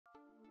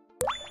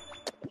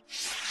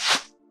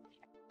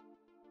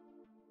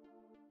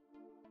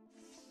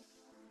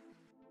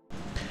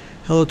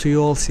Hello to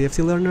you all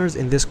CFD learners.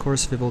 In this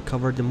course we will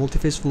cover the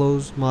Multiphase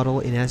Flows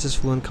model in ANSYS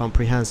Fluent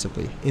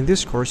comprehensively. In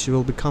this course you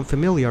will become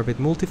familiar with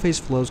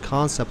Multiphase Flows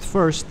concept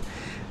first,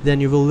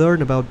 then you will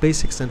learn about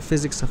basics and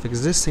physics of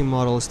existing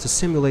models to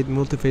simulate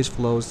multiphase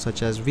flows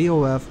such as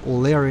VOF,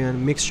 Eulerian,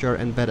 Mixture,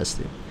 and beta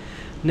stream.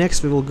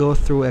 Next we will go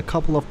through a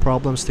couple of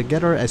problems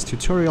together as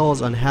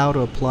tutorials on how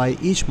to apply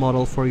each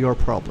model for your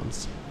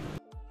problems.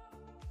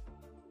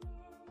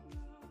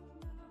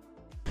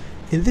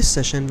 In this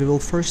session, we will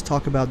first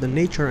talk about the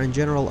nature and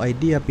general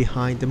idea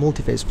behind the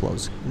multiphase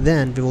flows.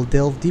 Then, we will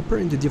delve deeper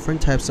into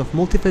different types of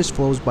multiphase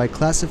flows by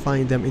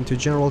classifying them into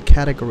general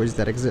categories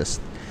that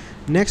exist.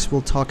 Next,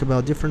 we'll talk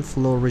about different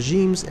flow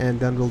regimes, and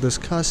then we'll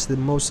discuss the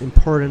most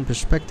important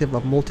perspective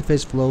of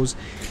multiphase flows,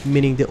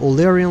 meaning the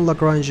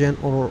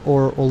Eulerian-Lagrangian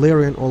or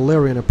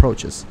Eulerian-Eulerian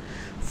approaches.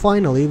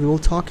 Finally, we will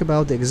talk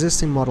about the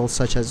existing models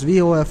such as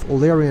VOF,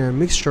 Eulerian, and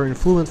Mixture in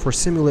Fluent for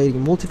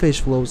simulating multiphase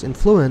flows in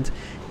Fluent,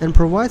 and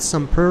provide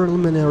some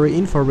preliminary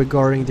info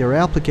regarding their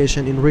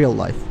application in real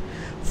life.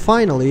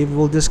 Finally, we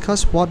will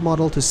discuss what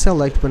model to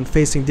select when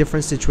facing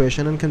different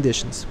situations and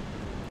conditions.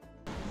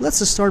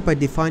 Let's start by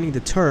defining the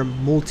term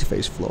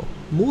multiphase flow.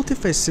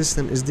 Multiphase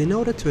system is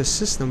denoted to a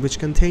system which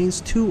contains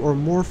two or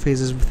more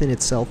phases within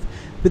itself,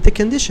 with the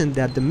condition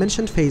that the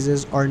mentioned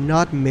phases are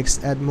not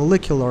mixed at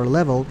molecular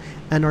level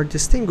and are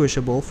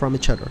distinguishable from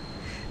each other.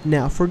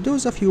 Now, for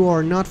those of you who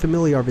are not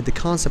familiar with the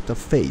concept of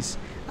phase,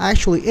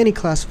 actually any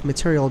class of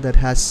material that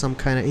has some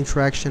kind of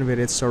interaction with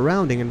its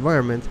surrounding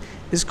environment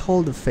is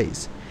called a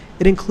phase.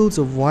 It includes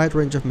a wide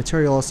range of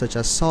materials such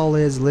as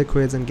solids,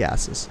 liquids, and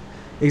gases.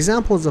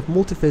 Examples of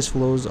multiphase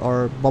flows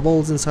are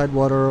bubbles inside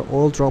water,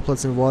 oil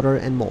droplets in water,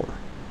 and more.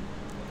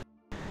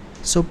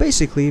 So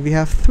basically, we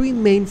have three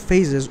main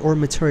phases or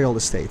material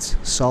states: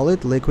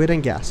 solid, liquid,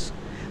 and gas.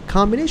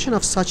 Combination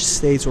of such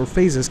states or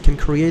phases can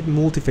create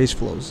multiphase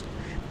flows.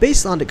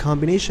 Based on the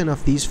combination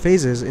of these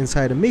phases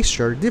inside a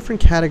mixture,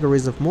 different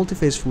categories of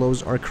multiphase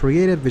flows are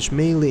created, which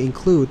mainly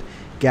include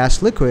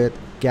gas-liquid,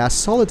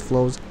 gas-solid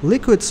flows,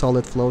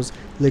 liquid-solid flows,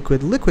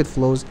 liquid-liquid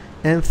flows,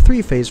 and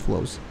three-phase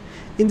flows.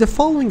 In the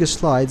following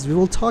slides, we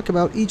will talk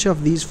about each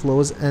of these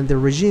flows and the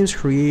regimes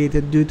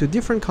created due to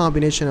different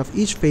combination of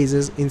each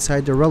phases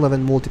inside the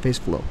relevant multiphase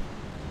flow.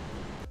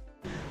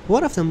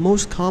 One of the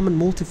most common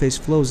multiphase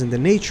flows in the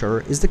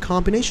nature is the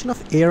combination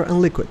of air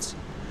and liquids.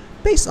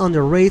 Based on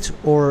the rate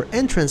or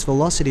entrance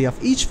velocity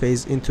of each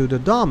phase into the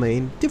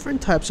domain,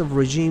 different types of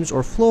regimes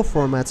or flow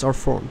formats are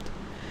formed.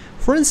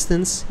 For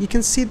instance, you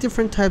can see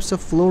different types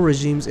of flow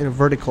regimes in a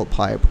vertical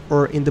pipe,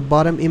 or in the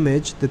bottom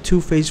image, the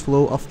two-phase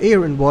flow of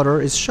air and water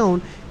is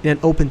shown in an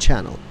open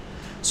channel.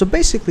 So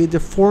basically, the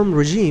formed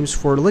regimes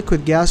for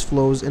liquid-gas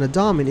flows in a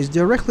domain is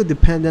directly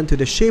dependent to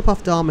the shape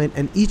of domain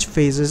and each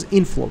phase's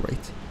inflow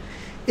rate.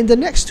 In the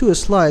next two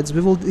slides, we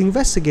will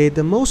investigate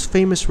the most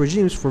famous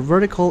regimes for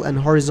vertical and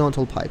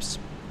horizontal pipes.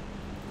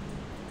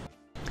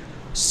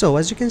 So,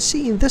 as you can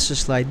see in this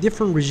slide,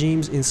 different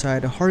regimes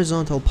inside a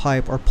horizontal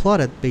pipe are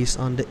plotted based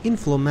on the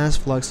inflow mass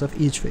flux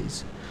of each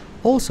phase.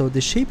 Also,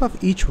 the shape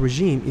of each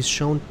regime is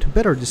shown to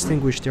better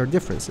distinguish their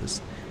differences.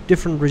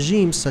 Different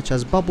regimes such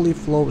as Bubbly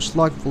flow,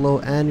 Slug flow,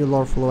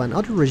 Annular flow, and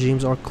other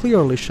regimes are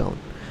clearly shown.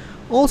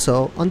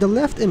 Also, on the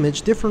left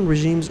image, different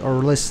regimes are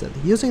listed.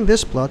 Using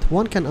this plot,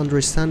 one can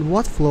understand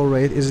what flow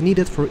rate is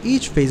needed for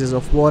each phases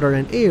of water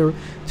and air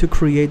to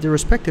create the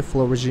respective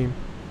flow regime.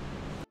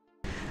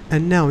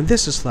 And now in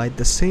this slide,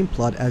 the same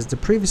plot as the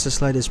previous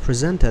slide is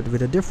presented,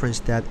 with a difference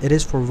that it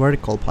is for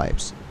vertical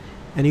pipes.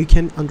 And you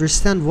can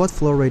understand what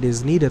flow rate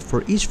is needed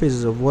for each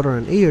phases of water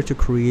and air to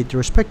create the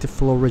respective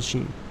flow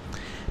regime.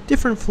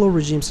 Different flow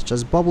regimes such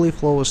as Bubbly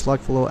flow,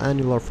 Slug flow,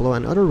 Annular flow,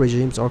 and other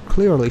regimes are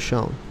clearly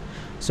shown.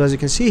 So as you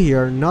can see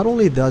here, not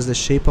only does the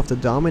shape of the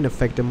domain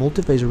affect the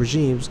multiphase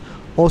regimes,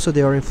 also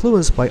they are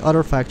influenced by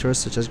other factors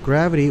such as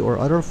gravity or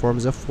other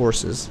forms of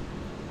forces.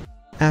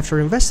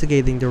 After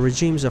investigating the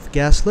regimes of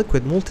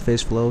gas-liquid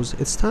multiphase flows,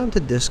 it's time to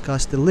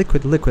discuss the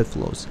liquid-liquid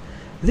flows.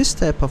 This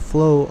type of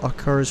flow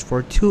occurs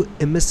for two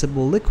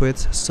immiscible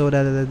liquids so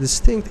that a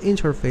distinct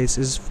interface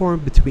is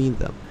formed between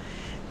them.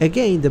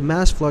 Again, the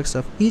mass flux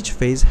of each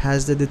phase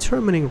has the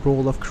determining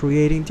role of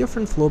creating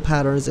different flow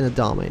patterns in a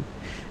domain.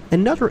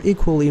 Another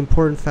equally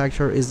important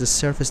factor is the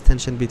surface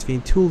tension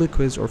between two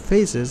liquids or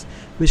phases,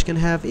 which can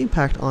have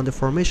impact on the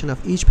formation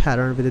of each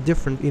pattern with the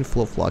different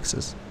inflow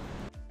fluxes.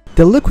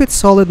 The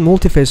liquid-solid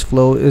multiphase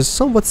flow is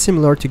somewhat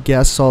similar to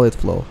gas-solid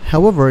flow.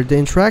 However, the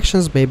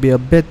interactions may be a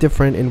bit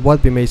different in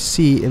what we may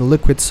see in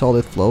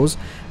liquid-solid flows,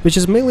 which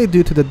is mainly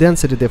due to the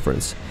density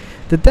difference.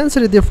 The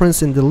density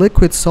difference in the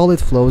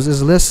liquid-solid flows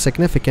is less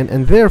significant,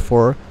 and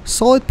therefore,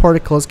 solid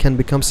particles can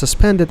become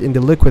suspended in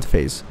the liquid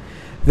phase.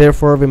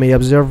 Therefore, we may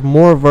observe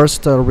more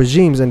versatile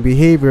regimes and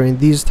behavior in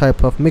these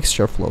type of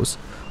mixture flows.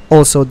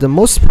 Also, the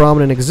most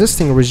prominent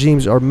existing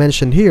regimes are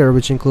mentioned here,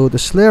 which include the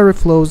slurry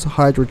flows,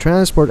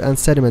 hydrotransport, and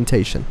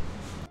sedimentation.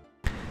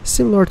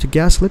 Similar to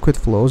gas-liquid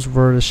flows,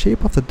 where the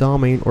shape of the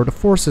domain or the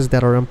forces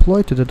that are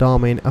employed to the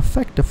domain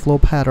affect the flow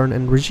pattern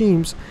and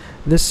regimes,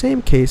 the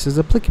same case is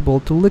applicable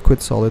to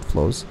liquid-solid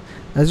flows.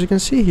 As you can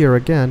see here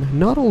again,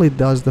 not only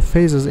does the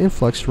phase's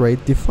influx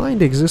rate define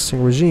the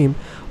existing regime,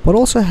 but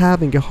also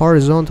having a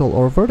horizontal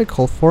or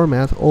vertical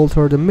format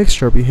alter the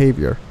mixture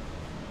behavior.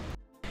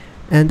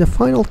 And the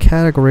final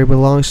category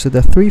belongs to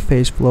the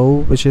three-phase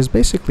flow, which is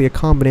basically a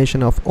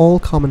combination of all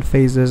common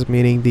phases,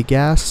 meaning the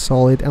gas,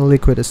 solid, and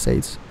liquid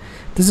states.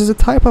 This is a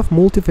type of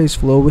multiphase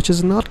flow which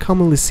is not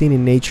commonly seen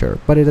in nature,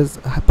 but it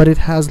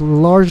has a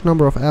large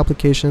number of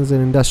applications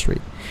in industry.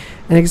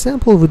 An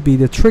example would be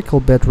the trickle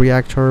bed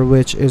reactor,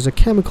 which is a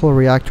chemical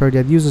reactor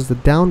that uses the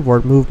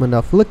downward movement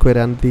of liquid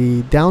and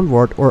the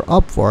downward or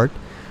upward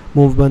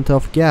movement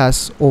of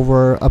gas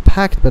over a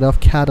packed bed of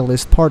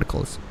catalyst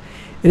particles.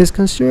 It is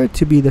considered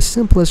to be the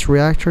simplest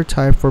reactor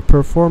type for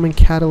performing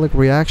catalytic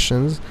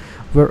reactions,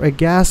 where a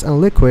gas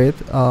and liquid,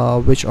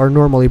 which are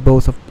normally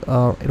both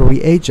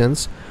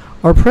reagents,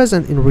 are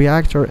present in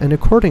reactor, and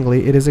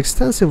accordingly it is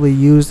extensively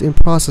used in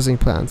processing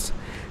plants.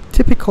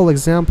 Typical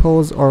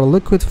examples are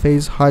liquid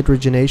phase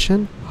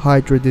hydrogenation,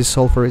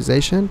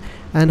 hydrodesulfurization,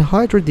 and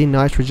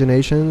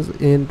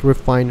hydrodenitrogenation in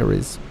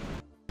refineries.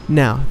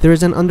 Now, there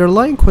is an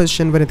underlying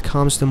question when it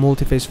comes to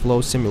multiphase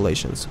flow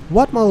simulations.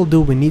 What model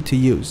do we need to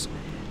use?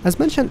 As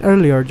mentioned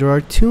earlier, there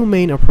are two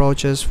main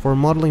approaches for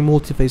modeling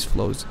multiphase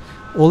flows: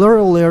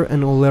 Euler-Euler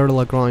and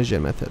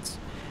Eulerian-Lagrangian methods.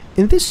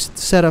 In this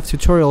set of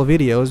tutorial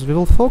videos, we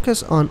will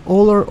focus on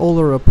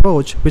Euler-Euler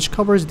approach, which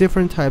covers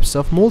different types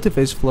of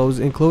multiphase flows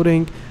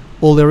including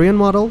Eulerian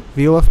model,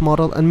 VOF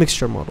model, and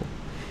mixture model.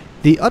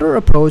 The other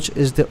approach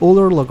is the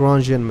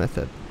Euler-Lagrangian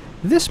method.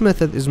 This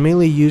method is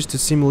mainly used to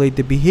simulate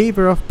the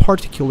behavior of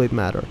particulate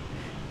matter.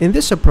 In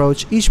this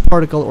approach, each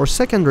particle or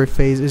secondary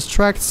phase is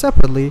tracked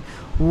separately,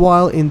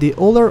 while in the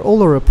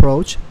Euler-Euler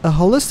approach, a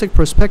holistic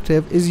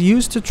perspective is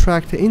used to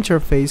track the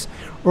interface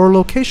or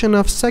location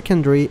of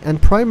secondary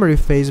and primary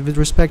phase with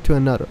respect to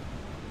another.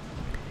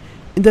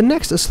 In the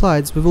next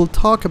slides, we will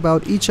talk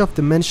about each of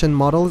the mentioned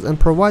models and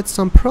provide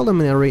some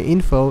preliminary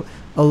info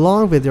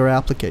along with their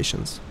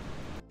applications.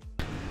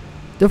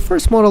 The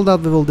first model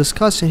that we will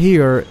discuss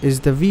here is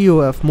the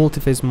VOF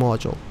multiphase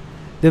module.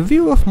 The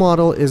VOF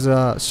model is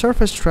a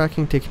surface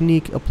tracking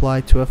technique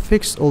applied to a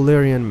fixed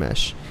Eulerian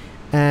mesh,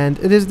 and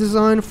it is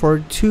designed for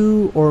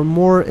two or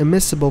more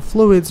immiscible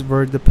fluids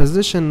where the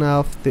position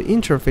of the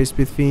interface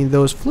between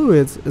those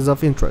fluids is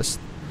of interest.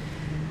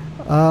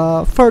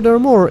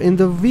 Furthermore, in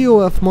the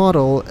VOF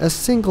model, a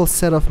single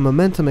set of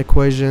momentum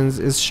equations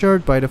is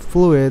shared by the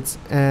fluids,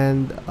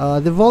 and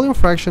the volume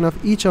fraction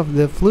of each of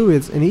the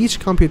fluids in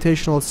each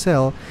computational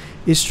cell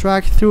is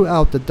tracked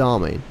throughout the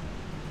domain.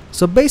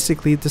 So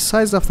basically, the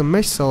size of the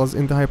mesh cells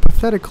in the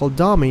hypothetical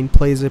domain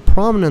plays a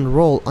prominent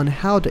role on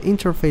how the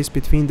interface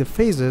between the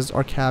phases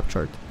are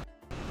captured.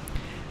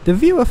 The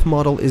VOF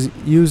model is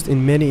used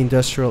in many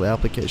industrial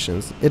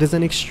applications. It is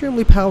an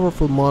extremely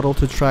powerful model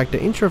to track the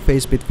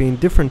interface between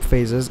different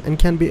phases and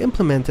can be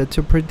implemented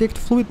to predict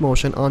fluid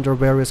motion under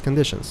various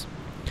conditions.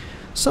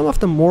 Some of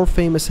the more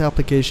famous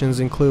applications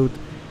include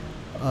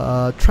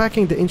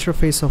tracking the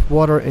interface of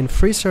water in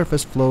free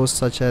surface flows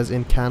such as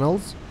in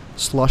canals,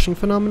 sloshing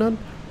phenomenon,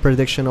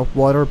 prediction of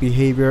water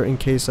behavior in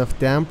case of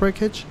dam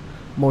breakage,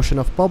 motion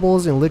of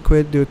bubbles in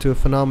liquid due to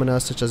phenomena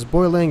such as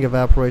boiling,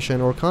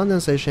 evaporation, or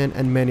condensation,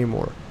 and many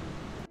more.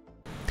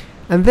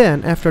 And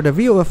then, after the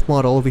VOF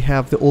model, we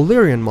have the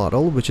Eulerian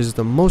model, which is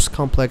the most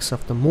complex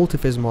of the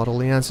multiphase model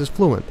in ANSYS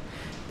Fluent.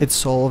 It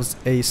solves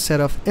a set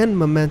of n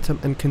momentum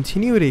and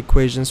continuity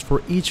equations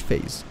for each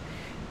phase.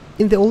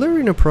 In the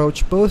Eulerian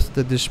approach, both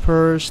the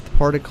dispersed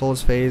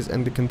particles phase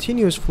and the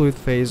continuous fluid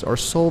phase are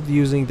solved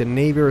using the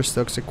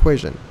Navier-Stokes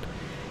equation.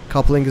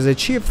 Coupling is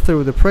achieved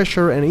through the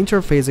pressure and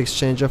interphase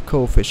exchange of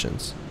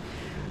coefficients.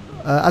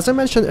 As I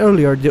mentioned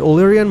earlier, the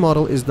Eulerian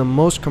model is the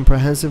most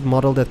comprehensive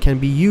model that can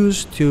be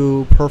used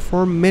to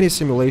perform many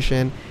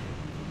simulations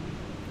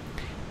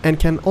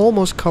and can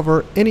almost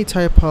cover any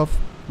type of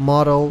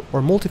model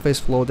or multiphase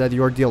flow that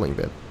you are dealing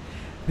with.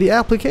 The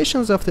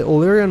applications of the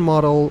Eulerian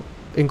model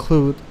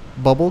include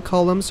bubble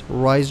columns,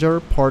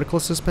 riser, particle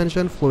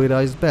suspension,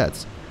 fluidized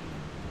beds.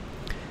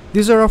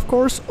 These are of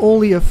course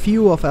only a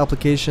few of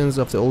applications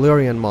of the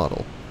Eulerian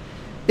model.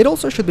 It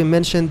also should be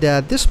mentioned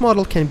that this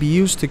model can be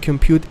used to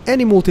compute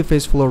any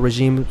multiphase flow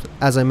regime,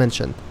 as I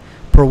mentioned,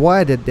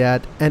 provided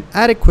that an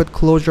adequate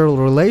closure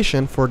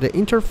relation for the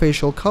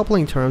interfacial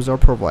coupling terms are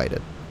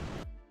provided.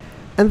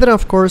 And then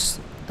of course,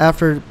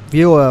 after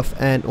VOF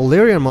and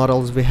Eulerian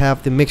models, we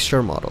have the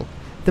mixture model.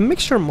 The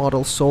mixture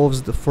model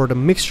solves for the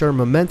mixture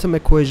momentum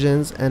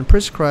equations and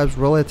prescribes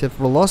relative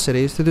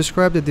velocities to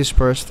describe the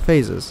dispersed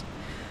phases.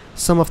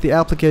 Some of the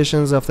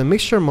applications of the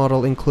mixture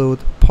model include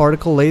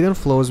particle-laden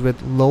flows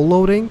with low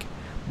loading,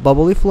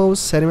 bubbly flows,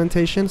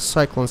 sedimentation,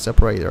 cyclone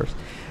separators.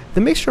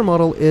 The mixture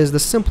model is the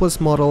simplest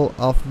model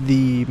of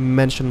the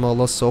mentioned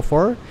models so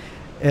far.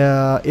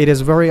 It is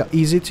very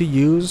easy to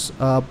use,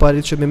 but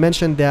it should be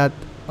mentioned that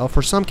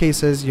for some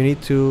cases you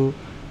need to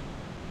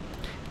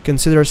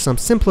consider some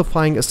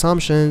simplifying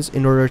assumptions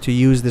in order to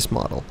use this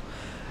model.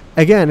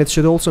 Again, it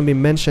should also be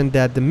mentioned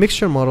that the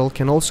mixture model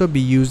can also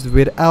be used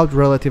without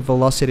relative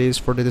velocities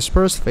for the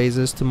dispersed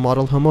phases to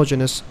model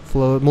homogeneous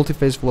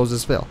multiphase flows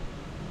as well.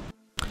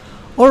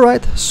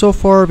 Alright, so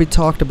far we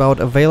talked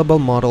about available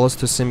models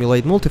to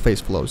simulate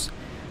multiphase flows.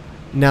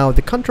 Now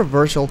the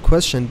controversial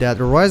question that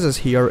arises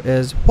here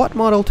is what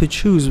model to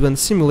choose when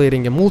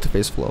simulating a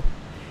multiphase flow.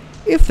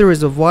 If there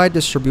is a wide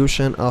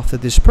distribution of the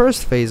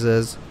dispersed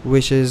phases,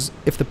 which is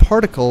if the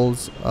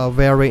particles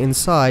vary in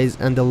size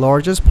and the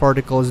largest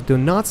particles do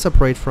not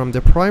separate from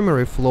the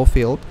primary flow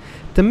field,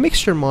 the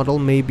mixture model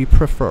may be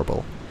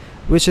preferable,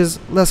 which is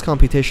less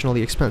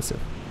computationally expensive.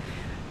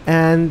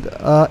 And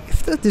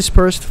if the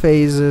dispersed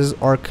phases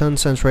are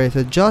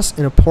concentrated just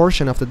in a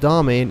portion of the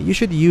domain, you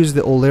should use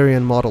the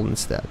Eulerian model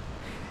instead.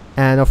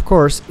 And of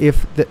course,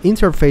 if the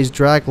interface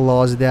drag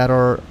laws that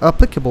are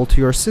applicable to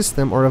your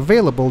system are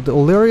available, the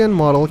Eulerian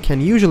model can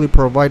usually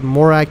provide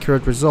more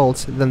accurate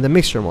results than the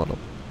mixture model.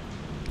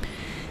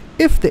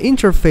 If the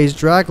interface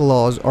drag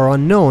laws are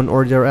unknown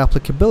or their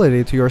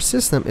applicability to your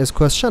system is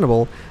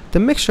questionable, the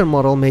mixture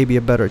model may be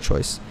a better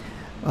choice.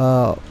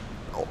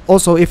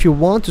 Also, if you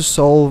want to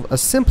solve a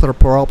simpler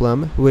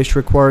problem which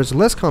requires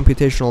less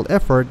computational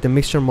effort, the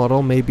mixture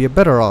model may be a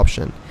better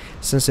option,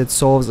 since it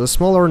solves a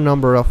smaller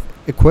number of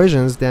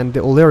equations than the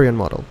Eulerian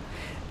model.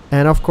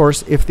 And of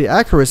course, if the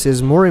accuracy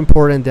is more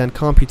important than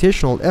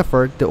computational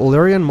effort, the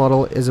Eulerian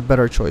model is a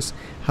better choice.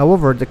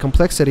 However, the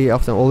complexity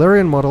of the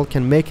Eulerian model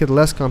can make it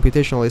less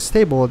computationally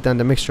stable than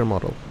the mixture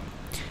model.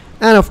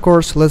 And of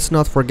course, let's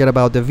not forget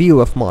about the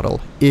VUF model.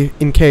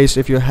 In case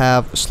if you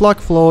have slug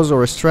flows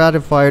or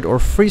stratified or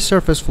free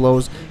surface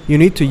flows, you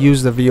need to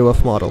use the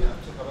VUF model.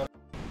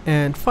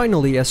 And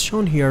finally, as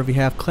shown here, we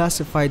have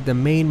classified the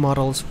main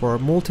models for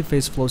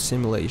multiphase flow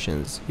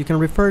simulations. You can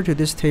refer to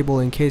this table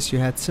in case you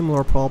had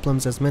similar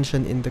problems as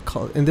mentioned in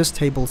this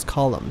table's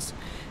columns.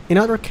 In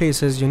other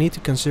cases, you need to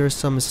consider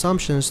some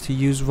assumptions to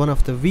use one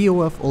of the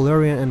VUF,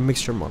 Eulerian, and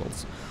mixture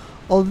models.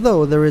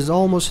 Although there is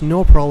almost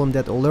no problem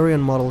that Eulerian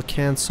model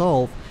can't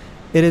solve,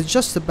 it is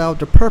just about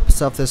the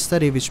purpose of the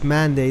study which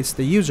mandates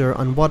the user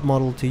on what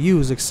model to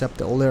use except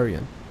the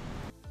Eulerian.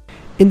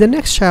 In the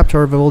next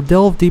chapter, we will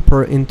delve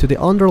deeper into the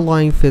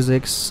underlying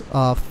physics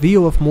of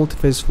VUF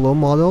multiphase flow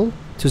model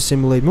to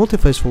simulate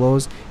multiphase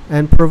flows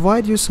and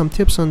provide you some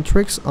tips and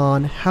tricks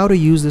on how to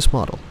use this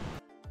model.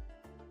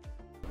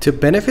 To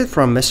benefit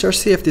from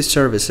MR-CFD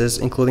services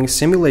including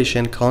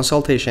simulation,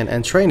 consultation,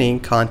 and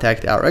training,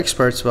 contact our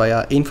experts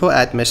via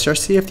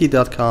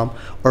info@mrcfd.com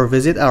or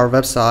visit our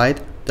website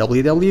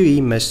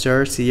www.mrcfd.com.